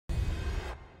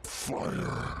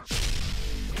Fire.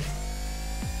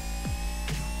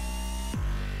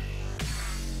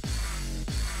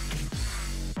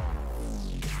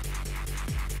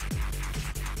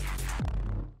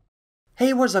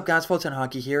 Hey, what is up guys,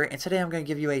 FlotownHockey here, and today I'm going to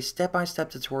give you a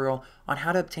step-by-step tutorial on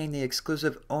how to obtain the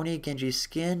exclusive Oni Genji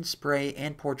skin, spray,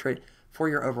 and portrait for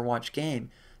your Overwatch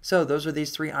game. So those are these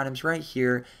three items right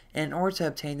here, and in order to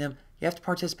obtain them, you have to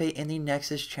participate in the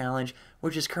Nexus challenge,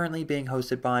 which is currently being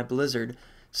hosted by Blizzard.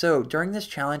 So during this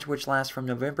challenge, which lasts from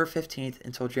November 15th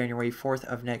until January 4th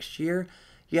of next year,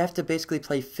 you have to basically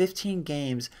play 15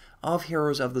 games of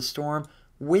Heroes of the Storm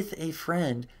with a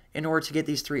friend in order to get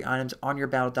these three items on your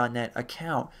Battle.net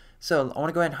account. So I want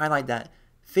to go ahead and highlight that.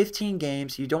 15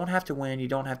 games, you don't have to win, you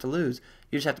don't have to lose.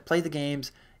 You just have to play the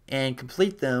games and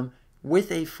complete them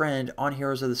with a friend on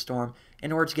Heroes of the Storm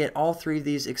in order to get all three of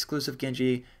these exclusive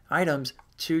Genji items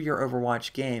to your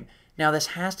Overwatch game. Now this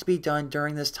has to be done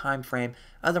during this time frame,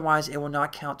 otherwise it will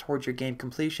not count towards your game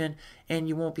completion and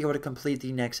you won't be able to complete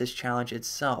the Nexus challenge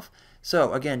itself.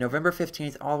 So again, November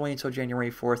 15th all the way until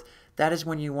January 4th, that is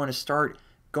when you want to start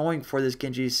going for this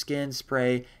Genji skin,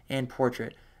 spray, and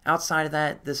portrait. Outside of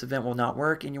that, this event will not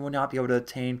work and you will not be able to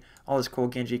obtain all this cool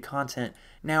Genji content.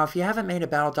 Now, if you haven't made a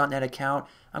Battle.net account,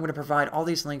 I'm going to provide all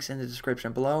these links in the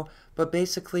description below, but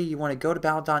basically you want to go to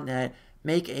Battle.net,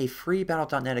 make a free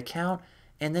Battle.net account,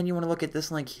 and then you want to look at this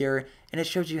link here, and it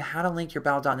shows you how to link your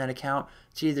Battle.net account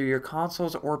to either your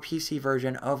consoles or PC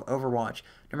version of Overwatch.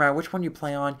 No matter which one you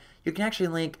play on, you can actually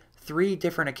link 3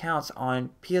 different accounts on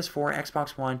PS4,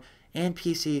 Xbox One, and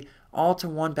PC all to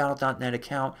one Battle.net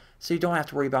account, so you don't have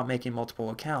to worry about making multiple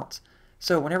accounts.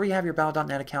 So whenever you have your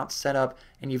Battle.net account set up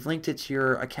and you've linked it to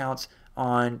your accounts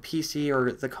on PC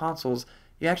or the consoles,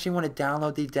 you actually want to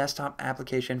download the desktop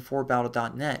application for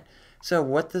Battle.net. So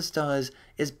what this does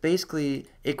is basically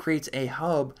it creates a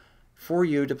hub for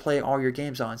you to play all your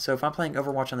games on. So if I'm playing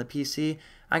Overwatch on the PC,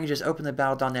 I can just open the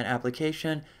Battle.net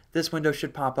application, this window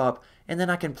should pop up, and then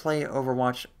I can play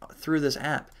Overwatch through this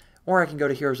app. Or I can go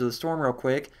to Heroes of the Storm real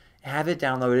quick, have it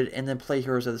downloaded, and then play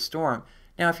Heroes of the Storm.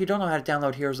 Now, if you don't know how to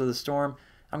download Heroes of the Storm,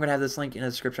 I'm going to have this link in the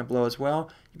description below as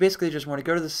well. You basically just want to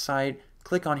go to the site,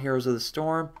 click on Heroes of the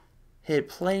Storm, hit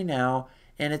play now,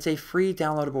 and it's a free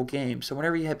downloadable game. So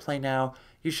whenever you hit play now,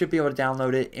 you should be able to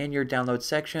download it in your download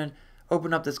section,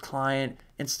 open up this client,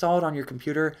 install it on your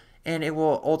computer, and it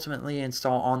will ultimately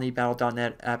install on the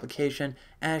Battle.net application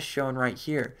as shown right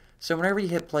here. So whenever you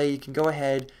hit play, you can go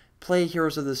ahead, play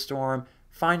Heroes of the Storm,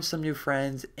 find some new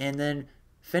friends, and then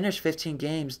finish 15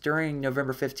 games during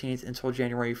November 15th until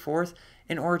January 4th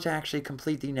in order to actually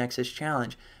complete the Nexus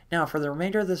challenge. Now, for the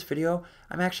remainder of this video,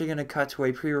 I'm actually going to cut to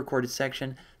a pre-recorded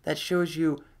section that shows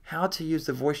you how to use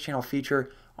the voice channel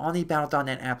feature on the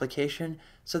Battle.net application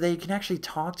so that you can actually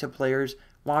talk to players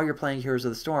while you're playing Heroes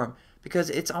of the Storm, because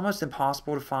it's almost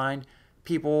impossible to find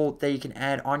people that you can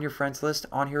add on your friends list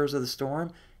on Heroes of the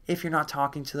Storm if you're not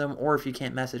talking to them or if you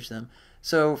can't message them.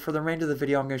 So for the remainder of the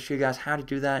video, I'm going to show you guys how to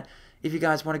do that. If you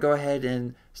guys want to go ahead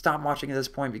and stop watching at this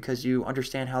point because you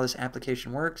understand how this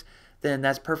application works, then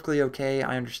that's perfectly okay,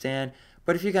 I understand.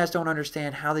 But if you guys don't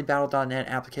understand how the Battle.net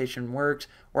application works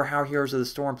or how Heroes of the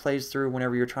Storm plays through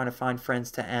whenever you're trying to find friends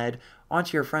to add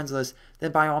onto your friends list,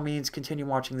 then by all means continue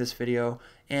watching this video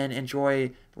and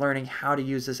enjoy learning how to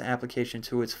use this application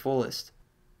to its fullest.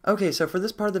 Okay, so for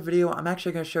this part of the video, I'm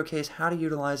actually going to showcase how to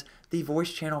utilize the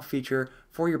voice channel feature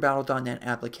for your Battle.net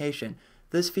application.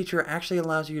 This feature actually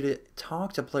allows you to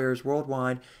talk to players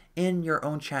worldwide in your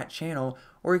own chat channel,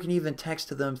 or you can even text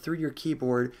to them through your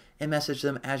keyboard and message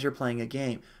them as you're playing a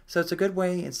game. So it's a good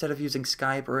way, instead of using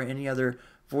Skype or any other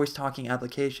voice talking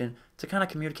application, to kind of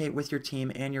communicate with your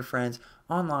team and your friends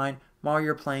online while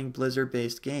you're playing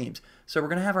Blizzard-based games. So we're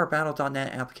going to have our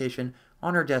Battle.net application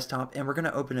on our desktop and we're going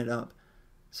to open it up.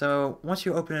 So once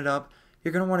you open it up,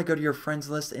 you're going to want to go to your friends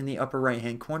list in the upper right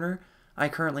hand corner. I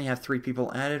currently have 3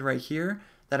 people added right here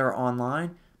that are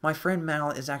online. My friend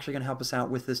Mal is actually going to help us out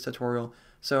with this tutorial.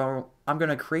 So I'm going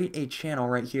to create a channel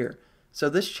right here. So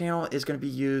this channel is going to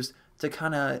be used to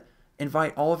kind of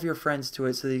invite all of your friends to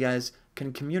it so that you guys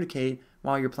can communicate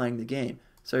while you're playing the game.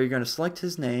 So you're going to select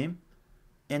his name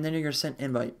and then you're going to send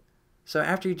invite. So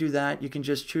after you do that, you can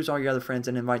just choose all your other friends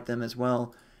and invite them as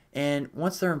well. And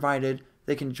once they're invited,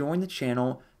 they can join the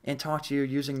channel and talk to you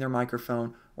using their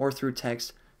microphone or through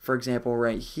text, for example,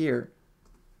 right here.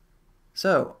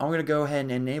 So I'm going to go ahead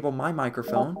and enable my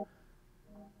microphone.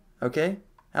 Okay,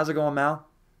 how's it going, Mal?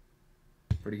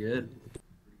 Pretty good.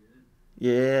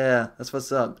 Yeah, that's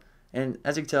what's up. And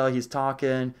as you can tell, he's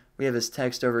talking. We have his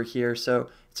text over here. So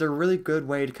it's a really good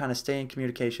way to kind of stay in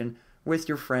communication with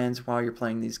your friends while you're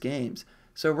playing these games.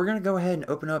 So we're going to go ahead and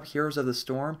open up Heroes of the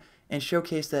Storm and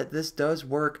showcase that this does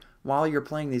work while you're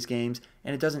playing these games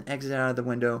and it doesn't exit out of the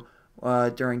window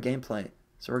during gameplay.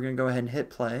 So we're going to go ahead and hit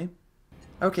play.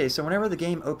 Okay, so whenever the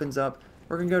game opens up,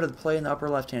 we're going to go to the play in the upper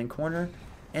left hand corner,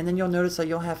 and then you'll notice that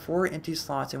you'll have 4 empty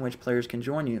slots in which players can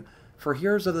join you. For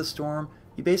Heroes of the Storm,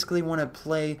 you basically want to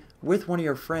play with one of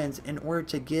your friends in order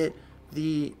to get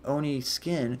the Oni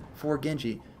skin for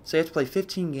Genji. So you have to play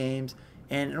 15 games,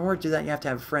 and in order to do that you have to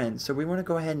have friends. So we want to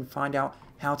go ahead and find out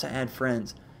how to add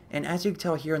friends. And as you can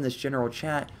tell here in this general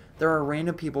chat, there are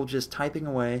random people just typing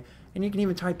away, and you can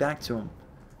even type back to them.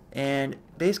 And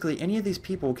basically any of these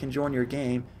people can join your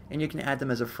game and you can add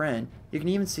them as a friend. You can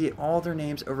even see all their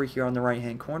names over here on the right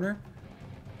hand corner.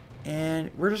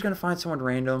 And we're just going to find someone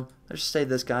random. Let's just say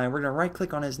this guy. We're going to right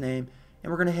click on his name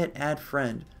and we're going to hit add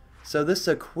friend. So this is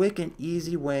a quick and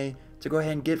easy way to go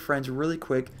ahead and get friends really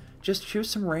quick. Just choose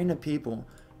some random people.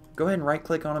 Go ahead and right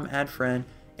click on them, add friend.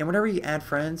 And whenever you add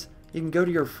friends, you can go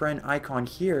to your friend icon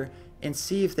here and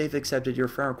see if they've accepted your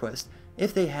friend request.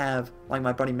 If they have, like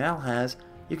my buddy Mal has,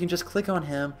 you can just click on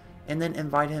him and then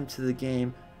invite him to the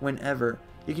game whenever.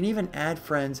 You can even add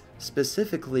friends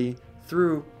specifically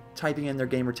through typing in their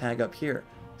gamer tag up here.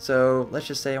 So let's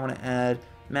just say I want to add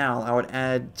Mal. I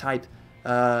would type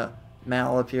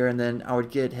Mal up here and then I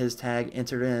would get his tag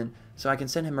entered in so I can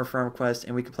send him a friend request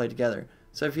and we can play together.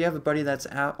 So if you have a buddy that's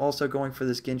also going for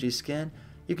this Genji skin,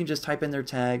 you can just type in their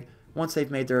tag once they've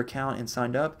made their account and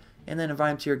signed up and then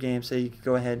invite them to your game so you can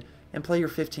go ahead and play your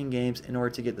 15 games in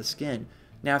order to get the skin.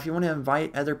 Now if you want to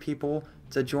invite other people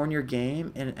to join your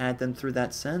game and add them through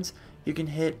that sense, you can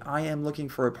hit I am looking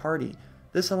for a party.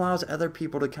 This allows other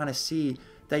people to kind of see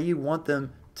that you want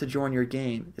them to join your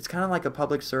game. It's kind of like a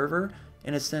public server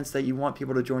in a sense that you want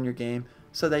people to join your game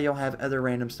so that you'll have other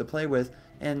randoms to play with,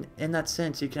 and in that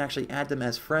sense you can actually add them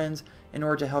as friends in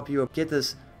order to help you get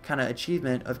this kind of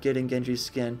achievement of getting Genji's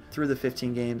skin through the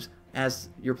 15 games as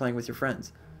you're playing with your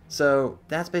friends. So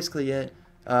that's basically it.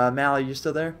 Mal, are you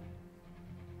still there?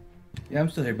 Yeah, I'm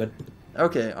still here, bud.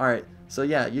 Okay, alright. So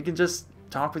yeah, you can just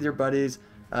talk with your buddies.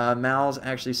 Mal's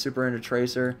actually super into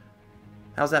Tracer.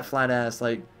 How's that flat ass?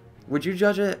 Like, would you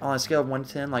judge it on a scale of 1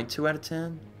 to 10? Like 2 out of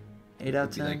 10? 8 out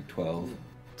of 10? Like 12.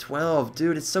 12,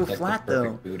 dude, it's so It's like flat the though.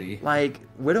 perfect booty. Like,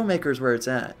 Widowmaker's where it's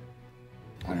at.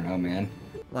 I don't know, man.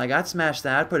 Like, I'd smash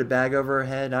that. I'd put a bag over her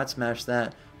head. I'd smash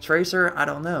that. Tracer, I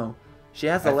don't know. She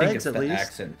has the legs at least. I think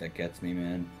it's the accent that gets me,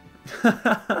 man.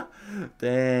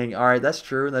 Dang. Alright, that's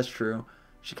true. That's true.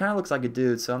 She kind of looks like a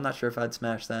dude, so I'm not sure if I'd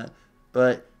smash that.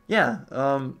 But, yeah,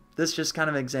 this is just kind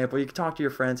of an example. You can talk to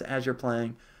your friends as you're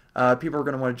playing. People are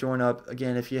going to want to join up,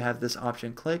 again, if you have this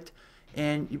option clicked.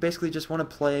 And you basically just want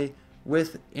to play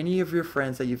with any of your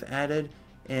friends that you've added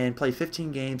and play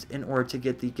 15 games in order to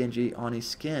get the Genji Oni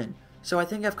skin. So I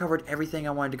think I've covered everything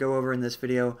I wanted to go over in this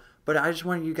video, but I just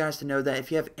wanted you guys to know that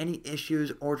if you have any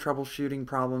issues or troubleshooting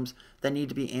problems that need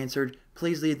to be answered,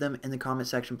 please leave them in the comment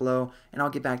section below, and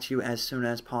I'll get back to you as soon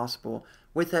as possible.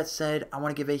 With that said, I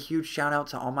want to give a huge shout out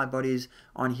to all my buddies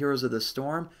on Heroes of the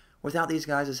Storm. Without these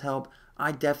guys' help,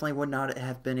 I definitely would not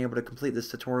have been able to complete this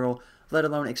tutorial, let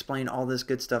alone explain all this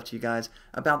good stuff to you guys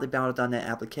about the Battle.net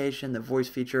application, the voice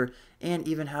feature, and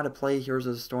even how to play Heroes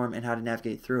of the Storm and how to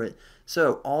navigate through it.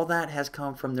 So all that has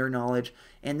come from their knowledge,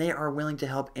 and they are willing to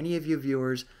help any of you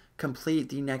viewers complete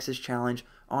the Nexus challenge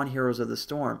on Heroes of the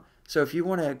Storm. So if you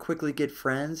want to quickly get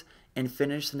friends and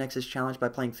finish the Nexus challenge by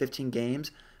playing 15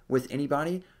 games with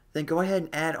anybody, then go ahead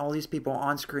and add all these people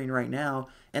on screen right now,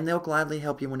 and they'll gladly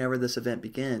help you whenever this event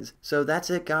begins. So that's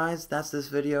it, guys. That's this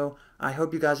video. I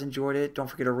hope you guys enjoyed it. Don't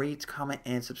forget to rate, comment,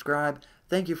 and subscribe.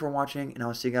 Thank you for watching, and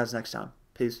I'll see you guys next time.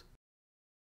 Peace.